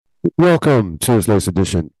Welcome to this latest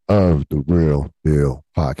edition of the Real Deal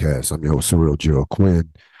Podcast. I'm your host, Surreal Gerald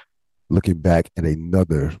Quinn, looking back at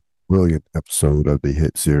another brilliant episode of the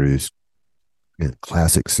hit series and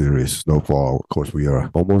classic series, Snowfall. Of course, we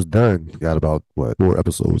are almost done. Got about, four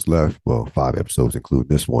episodes left. Well, five episodes, including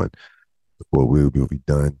this one, before we'll be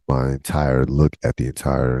done. My entire look at the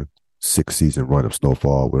entire six-season run of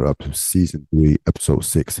Snowfall. We're up to season 3, episode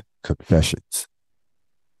 6, Confessions.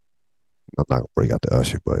 I'm not going to break out the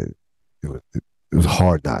Usher, but it was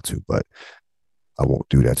hard not to, but I won't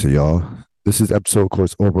do that to y'all. This is episode, of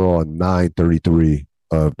course, overall 933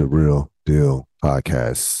 of the Real Deal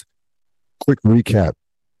Podcast. Quick recap.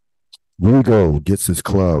 Rigo gets his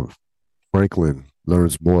club. Franklin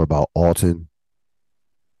learns more about Alton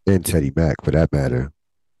and Teddy Mack, for that matter.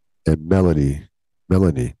 And Melanie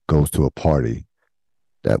goes to a party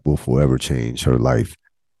that will forever change her life.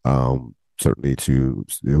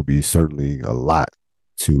 There'll be certainly a lot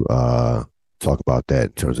to talk about that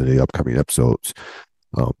in terms of the upcoming episodes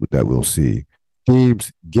that we'll see.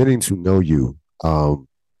 Themes, getting to know you.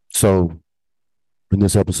 So in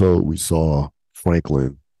this episode, we saw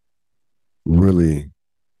Franklin really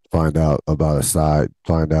find out about his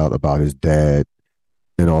dad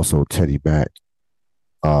and also Teddy Mack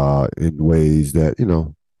in ways that,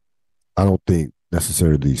 I don't think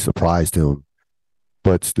necessarily surprised him,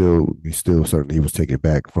 but he was taken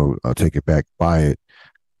back by it.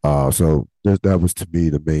 That was to me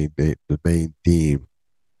the main theme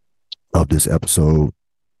of this episode.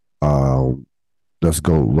 Let's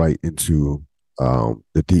go right into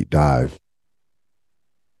the deep dive.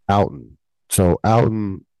 Alton. So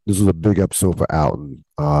Alton, this was a big episode for Alton.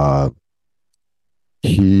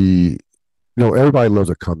 Everybody loves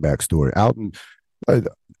a comeback story. Alton, uh,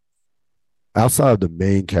 outside of the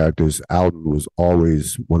main characters, Alton was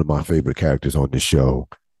always one of my favorite characters on the show.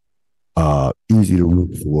 Easy to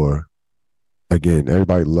root for. Again,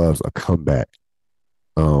 everybody loves a comeback.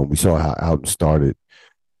 We saw how Alton started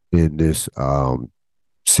in this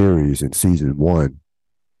series in season 1.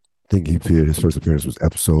 I think he appeared. His first appearance was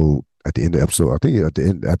at the end of the episode. I think at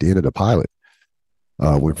the end of the pilot,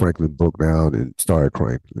 when Franklin broke down and started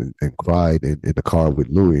crying and cried in the car with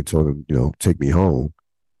Louie and told him, take me home.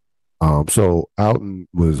 So Alton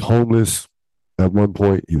was homeless at one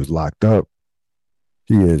point. He was locked up.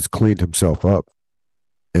 He has cleaned himself up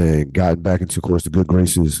and gotten back into, of course, the good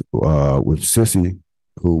graces with Sissy,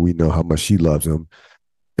 who we know how much she loves him.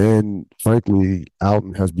 And frankly,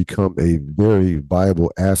 Alton has become a very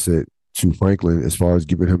viable asset to Franklin as far as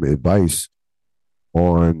giving him advice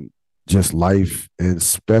on just life and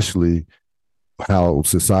especially how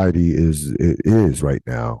society is right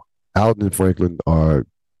now. Alton and Franklin are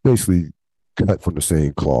basically cut from the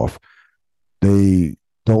same cloth. They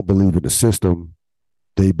don't believe in the system.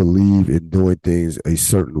 They believe in doing things a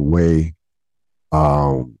certain way.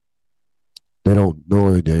 Um, they don't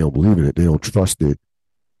know it. They don't believe in it. They don't trust it.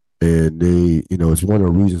 And it's one of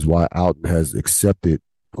the reasons why Alton has accepted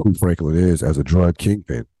who Franklin is as a drug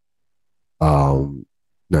kingpin. Now,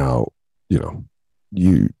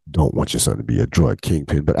 you don't want your son to be a drug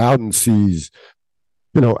kingpin, but Alton sees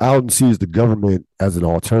the government as an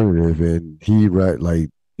alternative, and he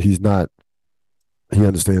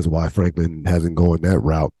understands why Franklin hasn't gone that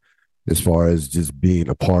route as far as just being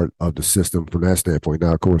a part of the system from that standpoint.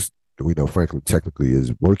 Now, of course, we know Franklin technically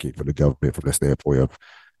is working for the government from the standpoint of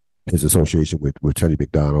his association with Teddy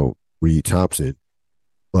McDonald, Reed Thompson,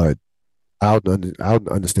 but Alton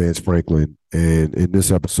understands Franklin, and in this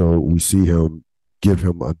episode, we see him give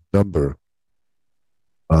him a number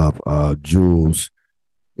of jewels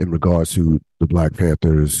in regards to the Black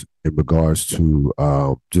Panthers, in regards to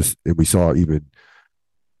and we saw even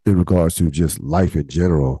in regards to just life in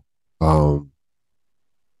general.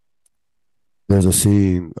 There's a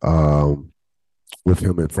scene with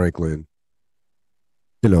him and Franklin,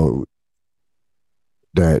 you know,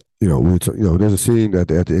 there's a scene at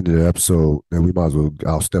the end of the episode, and we might as well,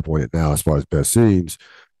 I'll step on it now as far as best scenes,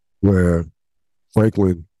 where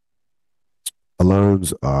Franklin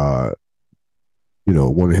learns, one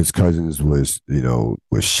of his cousins was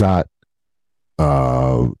shot.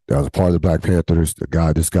 That was a part of the Black Panthers.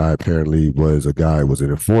 This guy apparently was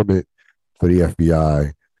an informant for the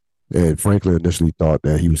FBI, and Franklin initially thought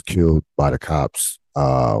that he was killed by the cops.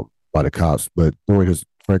 But doing his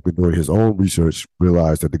own research,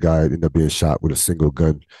 realized that the guy ended up being shot with a single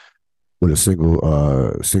gun,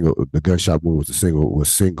 the gunshot wound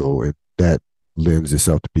was single, and that lends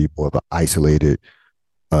itself to be more of an isolated.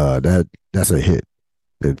 That's a hit,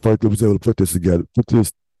 and Franklin was able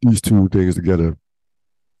to these two things together,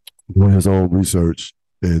 doing his own research,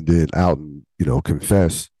 and then out and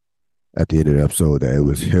confess at the end of the episode that it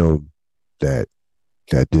was him that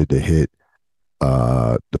did the hit.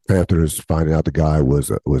 The Panthers finding out the guy was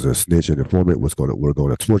a snitch and informant were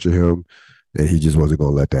going to torture him, and he just wasn't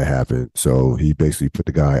going to let that happen. So he basically put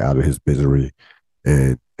the guy out of his misery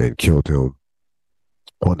and killed him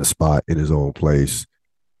on the spot in his own place.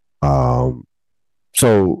 Um,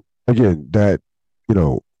 so again, that you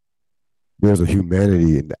know, there's a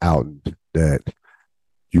humanity in the Alton that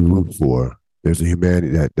you root for. There's a humanity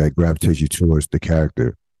that gravitates you towards the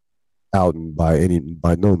character. Alton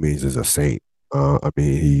by no means is a saint. I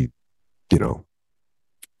mean, he you know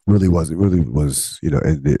really was in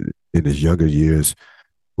his younger years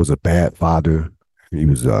was a bad father. He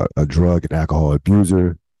was a drug and alcohol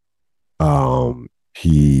abuser.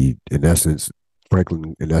 He in essence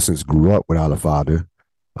Franklin in essence grew up without a father.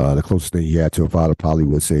 The closest thing he had to a father probably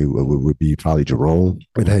would be probably Jerome,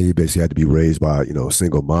 and then he basically had to be raised by a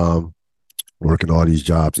single mom, working all these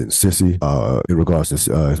jobs in Sissy, in regards to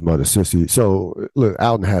his mother Sissy. So look,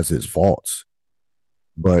 Alton has his faults,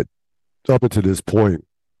 but up until this point,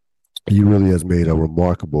 he really has made a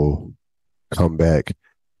remarkable comeback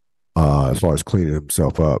as far as cleaning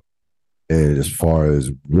himself up, and as far as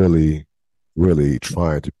really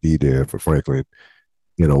trying to be there for Franklin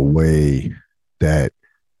in a way that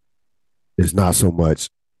is not so much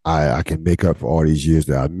I can make up for all these years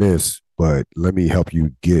that I missed, but let me help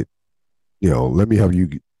you get, let me help you.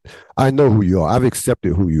 I know who you are. I've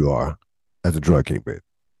accepted who you are as a drug kingpin.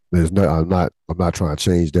 I'm not trying to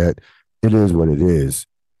change that. It is what it is.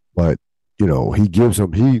 But, he gives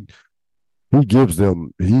them he gives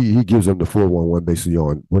them the 411 basically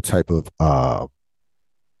on what type of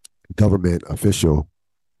government official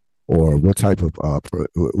or what type of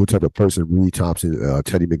person Reed Thompson,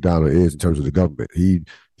 Teddy McDonald is in terms of the government.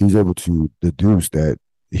 He's able to deduce that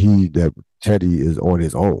Teddy is on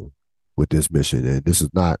his own with this mission, and this is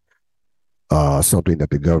not something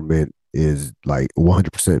that the government is like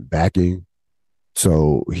 100% backing.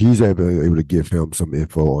 So he's able to give him some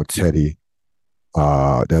info on Teddy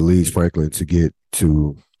that leads Franklin to get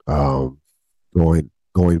to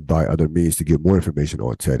going by other means to get more information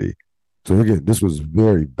on Teddy. So again, this was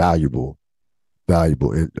very valuable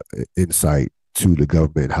insight to the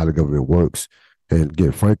government, how the government works. And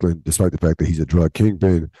again, Franklin, despite the fact that he's a drug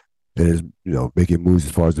kingpin and is making moves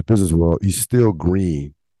as far as the business world, he's still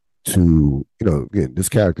green to again, this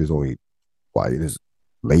character is only in his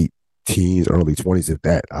late teens, early 20s, if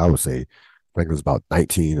that. I would say Franklin's about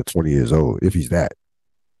 19 or 20 years old, if he's that.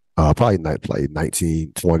 Probably not played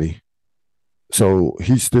 19, 20. So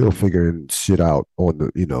he's still figuring shit out on the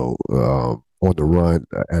run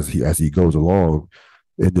as he goes along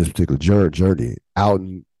in this particular journey.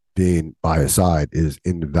 Alton being by his side is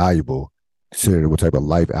invaluable, considering what type of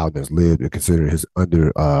life Alton has lived and considering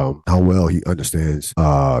how well he understands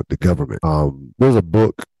the government. There's a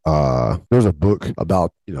book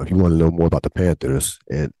about if you want to know more about the Panthers,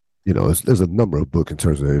 and there's a number of books in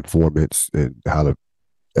terms of informants and how the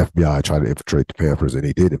FBI tried to infiltrate the Panthers, and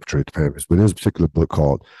he did infiltrate the Panthers. But there's a particular book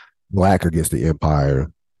called Black Against the Empire,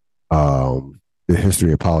 The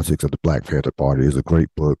History and Politics of the Black Panther Party. It's a great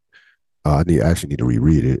book. I actually need to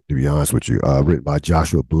reread it, to be honest with you. Written by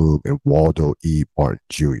Joshua Bloom and Waldo E. Martin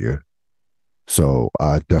Jr. So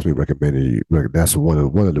I definitely recommend it. That's one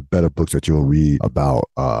of the better books that you'll read about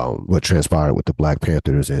what transpired with the Black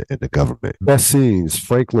Panthers and the government. Best scenes: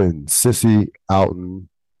 Franklin, Sissy, Alton.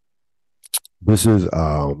 This is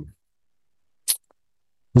the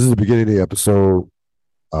beginning of the episode,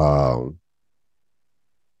 and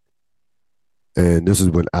this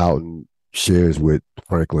is when Alton shares with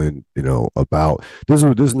Franklin, about this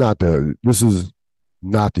is not the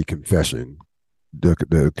confession.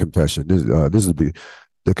 The confession. The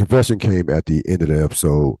confession came at the end of the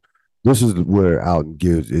episode. This is where Alton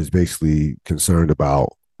is basically concerned about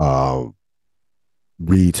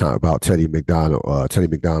about Teddy McDonald,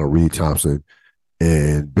 Reed Thompson,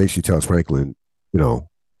 and basically tells Franklin, yeah,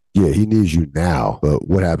 he needs you now, but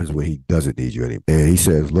what happens when he doesn't need you anymore? And he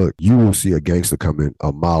says, look, you will see a gangster coming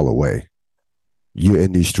a mile away. You're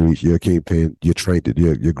in these streets, you're a kingpin, you're trained to,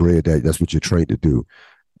 you're great at that. That's what you're trained to do.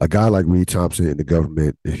 A guy like Reed Thompson in the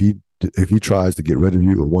government, if he tries to get rid of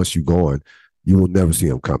you or wants you gone, you will never see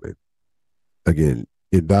him coming. Again,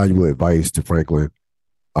 invaluable advice to Franklin.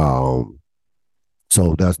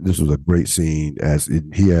 So this was a great scene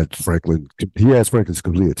he has Franklin's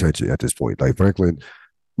complete attention at this point. Like Franklin,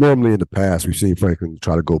 normally in the past, we've seen Franklin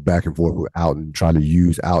try to go back and forth with Alton, try to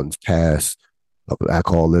use Alton's past of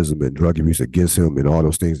alcoholism and drug abuse against him and all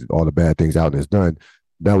those things, all the bad things Alton has done.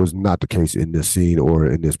 That was not the case in this scene or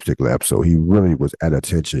in this particular episode. He really was at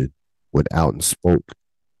attention when Alton spoke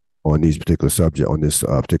on these particular subject on this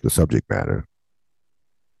particular subject matter.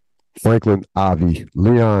 Franklin, Avi,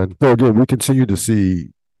 Leon. So again, we continue to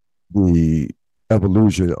see the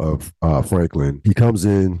evolution of Franklin. He comes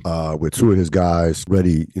in with two of his guys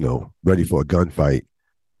ready, ready for a gunfight.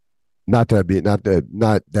 Not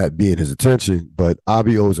that being his intention, but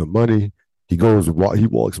Avi owes him money. He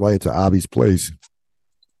walks right into Avi's place,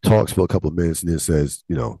 talks for a couple of minutes, and then says,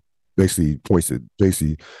 basically points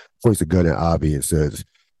the gun at Avi and says,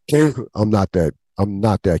 I'm not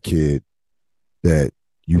that kid that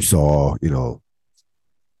you saw,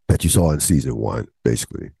 that you saw in season one,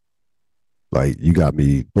 basically. Like you got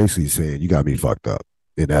me basically saying you got me fucked up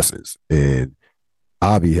in essence. And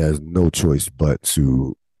Avi has no choice but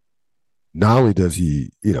to not only does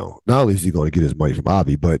he, not only is he going to get his money from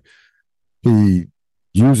Avi, but he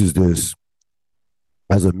uses this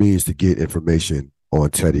as a means to get information on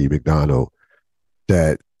Teddy McDonald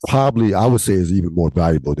that probably I would say is even more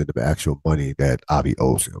valuable than the actual money that Avi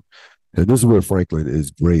owes him. And this is where Franklin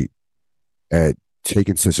is great at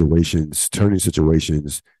taking situations, turning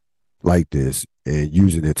situations like this and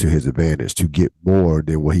using it to his advantage to get more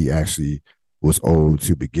than what he actually was owed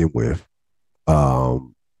to begin with.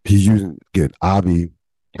 He's using, again, Avi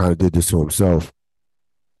kind of did this to himself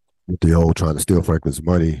with the whole trying to steal Franklin's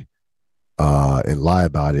money and lie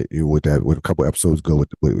about it. With a couple episodes ago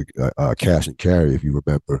with Cash and Carry, if you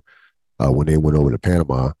remember, when they went over to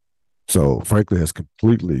Panama. So Franklin has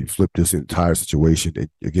completely flipped this entire situation and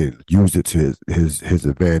again used it to his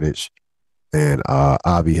advantage. And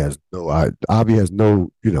Avi has no, Avi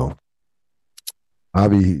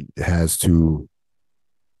has to,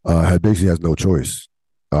 basically has no choice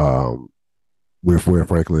with where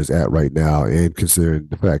Franklin is at right now, and considering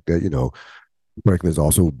the fact that Franklin is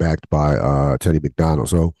also backed by Teddy McDonald.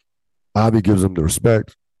 So Avi gives him the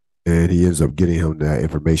respect, and he ends up getting him that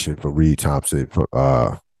information from Reed Thompson,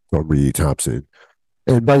 from Reed Thompson.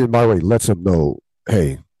 And by the way, lets him know,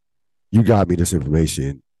 hey, you got me this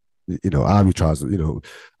information. Avi tries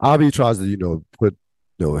to, put,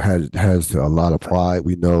 has a lot of pride,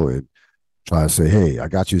 we know, and try to say, hey, I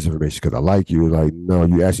got you this information because I like you. Like, no,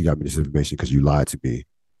 you actually got me this information because you lied to me,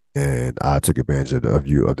 and I took advantage of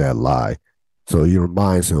that lie. So he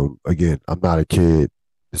reminds him again, I'm not a kid.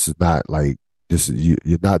 This is not like this.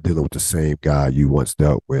 You're not dealing with the same guy you once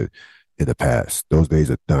dealt with in the past. Those days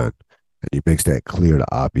are done, and he makes that clear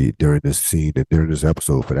to Avi during this scene and during this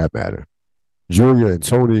episode, for that matter. Julia and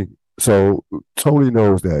Tony. So Tony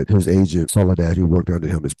knows that his agent Soledad, who worked under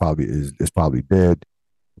him, is probably dead.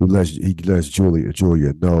 He lets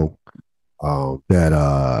Julia know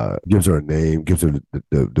that gives her a name, gives her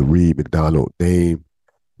the Reed McDonald name,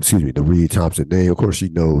 the Reed Thompson name. Of course, she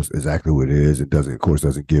knows exactly what it is, and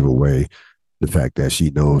doesn't give away the fact that she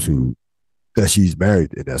knows that she's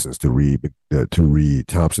married in essence to Reed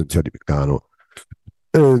Thompson, Teddy McDonald,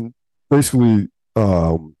 and basically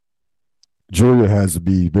Julia has to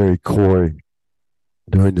be very coy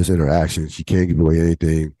during this interaction. She can't give away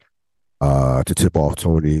anything to tip off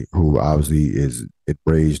Tony, who obviously is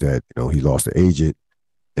enraged that he lost the agent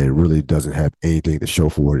and really doesn't have anything to show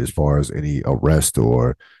for it as far as any arrest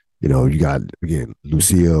or you got again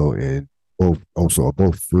Lucille and also are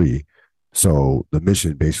both free, so the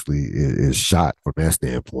mission basically is shot from that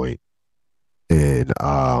standpoint. And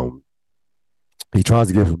he tries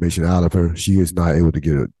to get information out of her. She is not able to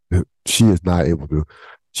get it. She is not able to.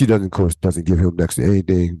 She doesn't, of course, doesn't give him next to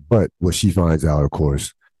anything. But what she finds out, of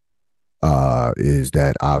course, is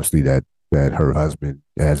that obviously that her husband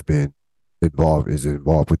is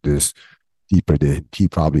involved with this deeper than he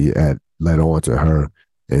probably had let on to her,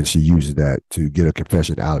 and she uses that to get a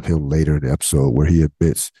confession out of him later in the episode where he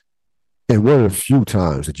admits, and one of the few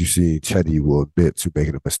times that you see Teddy will admit to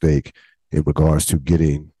making a mistake in regards to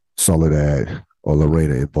getting Soledad or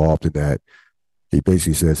Lorena involved in that. He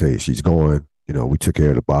basically says, hey, she's gone. We took care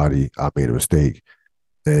of the body. I made a mistake.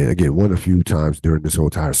 And again, one of the few times during this whole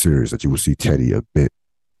entire series that you will see Teddy admit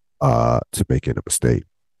to making a mistake.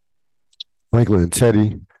 Franklin and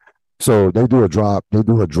Teddy, so they do a drop.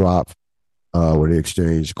 Where they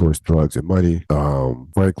exchange, of course, drugs and money.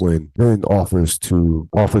 Franklin then offers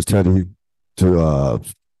Teddy to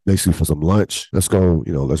basically for some lunch. Let's go,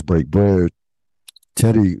 let's break bread.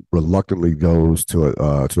 Teddy reluctantly goes to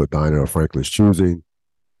a diner of Franklin's choosing,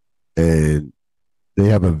 and they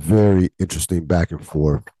have a very interesting back and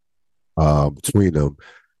forth between them,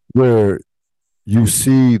 where you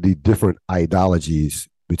see the different ideologies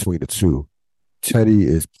between the two. Teddy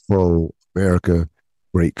is pro-America,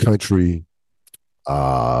 great country.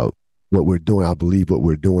 What we're doing, I believe, what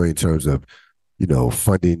we're doing in terms of,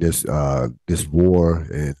 funding this war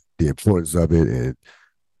and the importance of it, and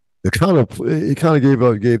it kind of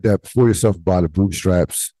gave that pull yourself by the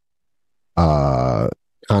bootstraps uh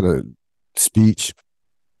kind of speech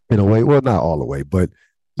in a way. Well, not all the way, but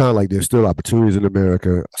kind of like there's still opportunities in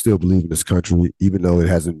America. I still believe in this country, even though it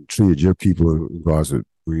hasn't treated your people in regards to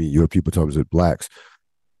your people in terms of blacks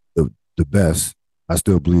the best. I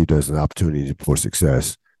still believe there's an opportunity for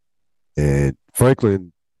success. And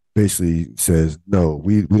Franklin basically says, no,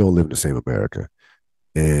 we don't live in the same America.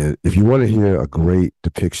 And if you want to hear a great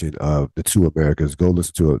depiction of the two Americas, go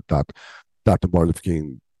listen to Dr. Martin Luther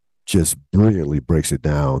King just brilliantly breaks it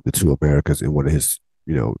down, the two Americas, in one of his,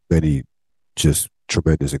 many just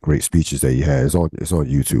tremendous and great speeches that he has. It's on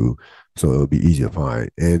YouTube, so it'll be easy to find.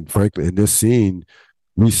 And frankly, in this scene,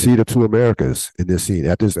 we see the two Americas in this scene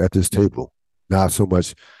at this table. Not so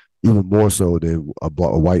much, even more so than a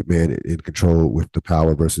white man in control with the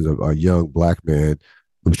power versus a young black man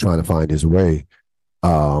who's trying to find his way.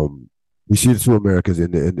 We see the two Americas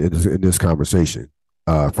in this conversation.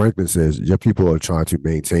 Franklin says, your people are trying to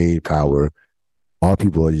maintain power. Our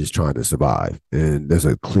people are just trying to survive. And there's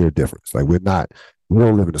a clear difference. Like, we don't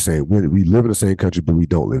live in the same, we live in the same country, but we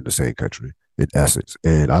don't live in the same country in essence.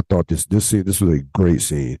 And I thought this was a great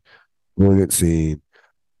scene, brilliant scene.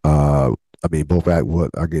 I mean, both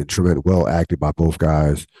again, tremendous, well acted by both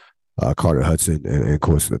guys, Carter Hudson and of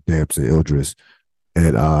course, Damson Idris.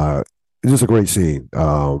 And it's just a great scene.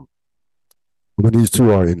 When these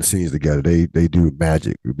two are in the scenes together, they do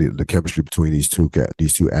magic. The chemistry between these two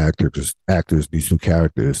actors, these two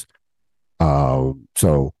characters.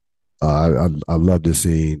 So I love this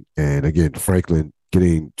scene, and again, Franklin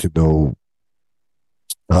was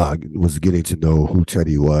getting to know who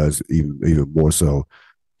Teddy was even more so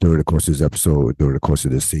during the course of this episode, during the course of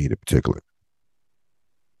this scene in particular.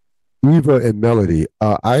 Eva and Melody.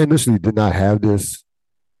 I initially did not have this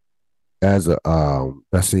as a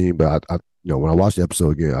scene, but when I watched the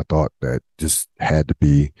episode again, I thought that just had to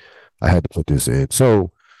be, I had to put this in.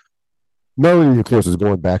 So Melody, of course, is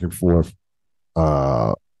going back and forth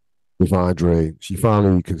uh, with Andre. She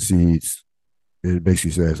finally concedes and basically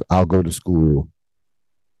says, "I'll go to school.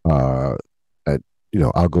 Uh, at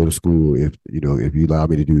I'll go to school if you allow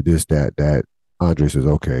me to do this, that, that." Andre says,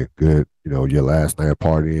 "Okay, good. Your last night of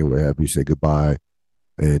partying, whatever. You say goodbye,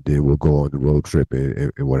 and then we'll go on the road trip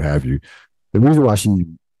and what have you." The reason why she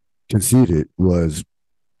conceded was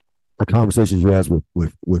a conversation she has with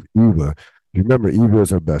Eva. You remember, Eva is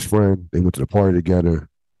her best friend. They went to the party together.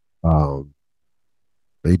 Um,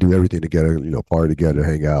 they do everything together. Party together,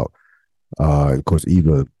 hang out. Of course,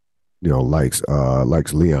 Eva, likes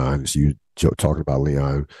Leon. She was talking about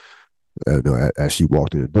Leon as she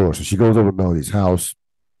walked in the door. So she goes over to Melody's house.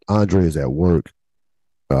 Andre is at work.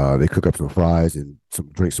 They cook up some fries and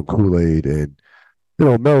drink some Kool-Aid, and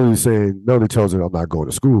Melody tells her, "I'm not going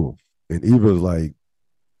to school." And Eva's like,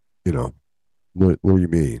 what do you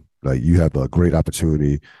mean? Like, you have a great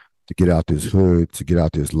opportunity to get out this hood, to get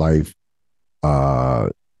out this life,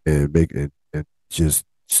 and and just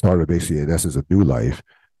start basically in essence a new life.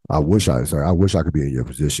 I wish I could be in your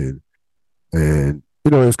position. And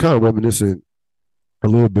it's kind of reminiscent a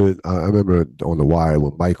little bit. I remember on the wire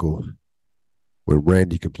when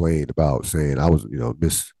Randy complained about saying I was,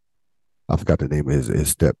 miss. I forgot the name of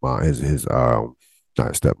his stepmom, his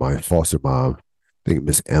not stepmom, his foster mom. I think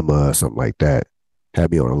Miss Emma or something like that had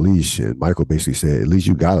me on a leash, and Michael basically said, "At least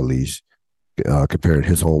you got a leash." Comparing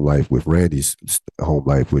his home life with Randy's home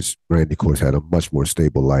life, which Randy, of course, had a much more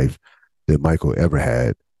stable life than Michael ever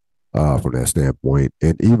had from that standpoint.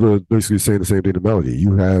 And Eva basically saying the same thing to Melody.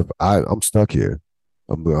 I'm stuck here.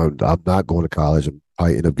 I'm not going to college. I'm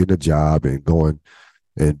probably end up getting a job and going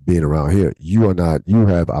and being around here. You are not. You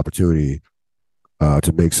have opportunity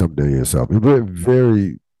to make something of yourself. It's very,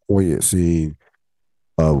 very poignant scene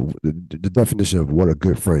of the definition of what a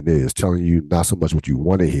good friend is, telling you not so much what you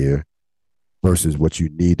want to hear versus what you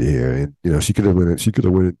need to hear. And she could have went and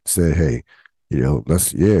said, "Hey,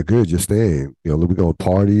 good, just staying. We're gonna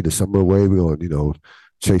party the summer away. We're gonna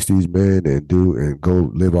chase these men and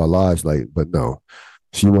go live our lives." But no,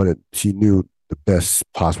 she knew the best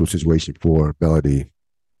possible situation for Melody.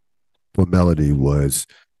 For Melody was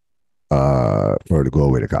for her to go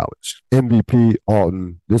away to college. MVP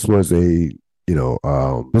Alton. This was an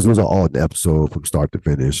Alton episode from start to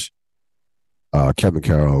finish. Kevin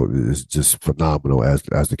Carroll is just phenomenal as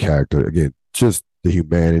the character. Again, just the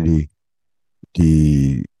humanity,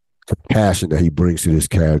 the compassion that he brings to this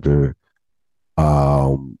character.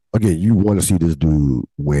 Again, you want to see this dude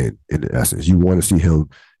win. In essence, you want to see him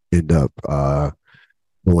end up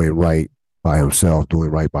doing right by himself, doing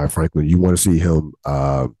right by Franklin. You want to see him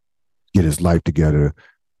get his life together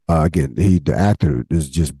Again, the actor is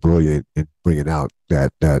just brilliant in bringing out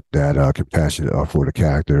that compassion for the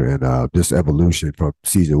character, and this evolution from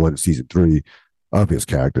season 1 to season 3 of his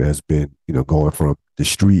character has been, going from the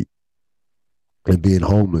street and being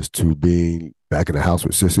homeless to being back in the house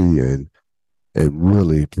with Sissy, and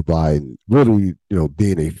really providing, really,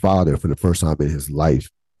 being a father for the first time in his life.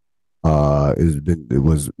 It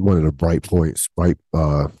was one of the bright points, really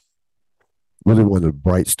one of the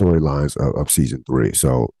bright storylines of season 3.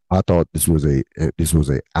 So I thought this was a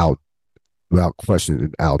out, without question,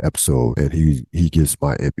 an out episode, and he gets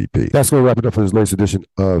my MVP. That's gonna wrap it up for this latest edition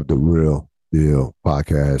of the Real Deal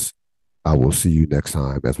podcast. I will see you next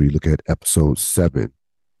time as we look at episode 7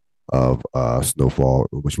 of Snowfall,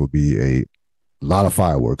 which will be a lot of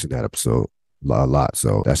fireworks in that episode. A lot.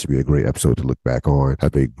 So that should be a great episode to look back on.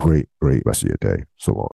 Have a great rest of your day. So long.